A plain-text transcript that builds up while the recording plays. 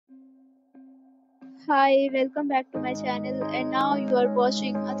Hi, welcome back to my channel, and now you are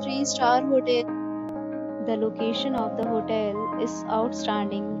watching a 3-star hotel. The location of the hotel is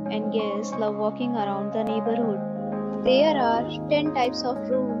outstanding and guests love walking around the neighborhood. There are 10 types of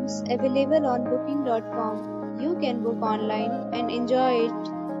rooms available on booking.com. You can book online and enjoy it.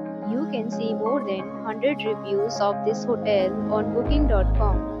 You can see more than 100 reviews of this hotel on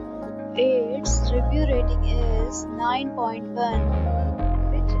booking.com. Its review rating is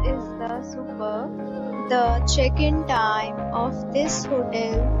 9.1, which is the superb. The check-in time of this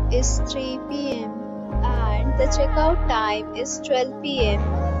hotel is 3 p.m. and the checkout time is 12 p.m.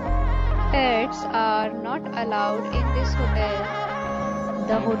 Pets are not allowed in this hotel.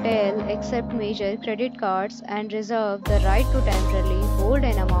 The hotel accepts major credit cards and reserves the right to temporarily hold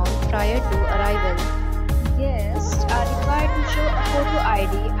an amount prior to arrival. Guests are required to show a photo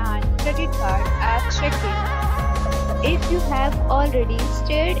ID and credit card at check-in. If you have already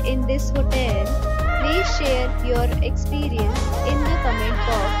stayed in this hotel, please share your experience in the comment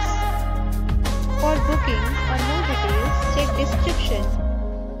box. For booking or more details, check description.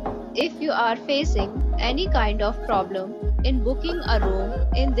 If you are facing any kind of problem in booking a room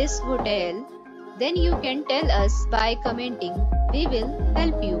in this hotel, then you can tell us by commenting. We will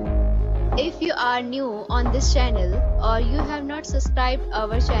help you. If you are new on this channel or you have not subscribed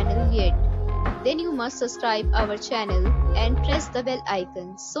our channel yet, then you must subscribe our channel and press the bell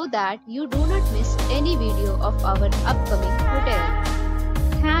icon so that you do not miss any video of our upcoming hotel.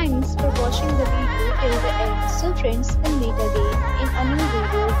 Thanks for watching the video till the end. So friends, we'll meet again in a new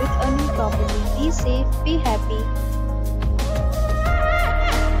video with a new property. Be safe, be happy.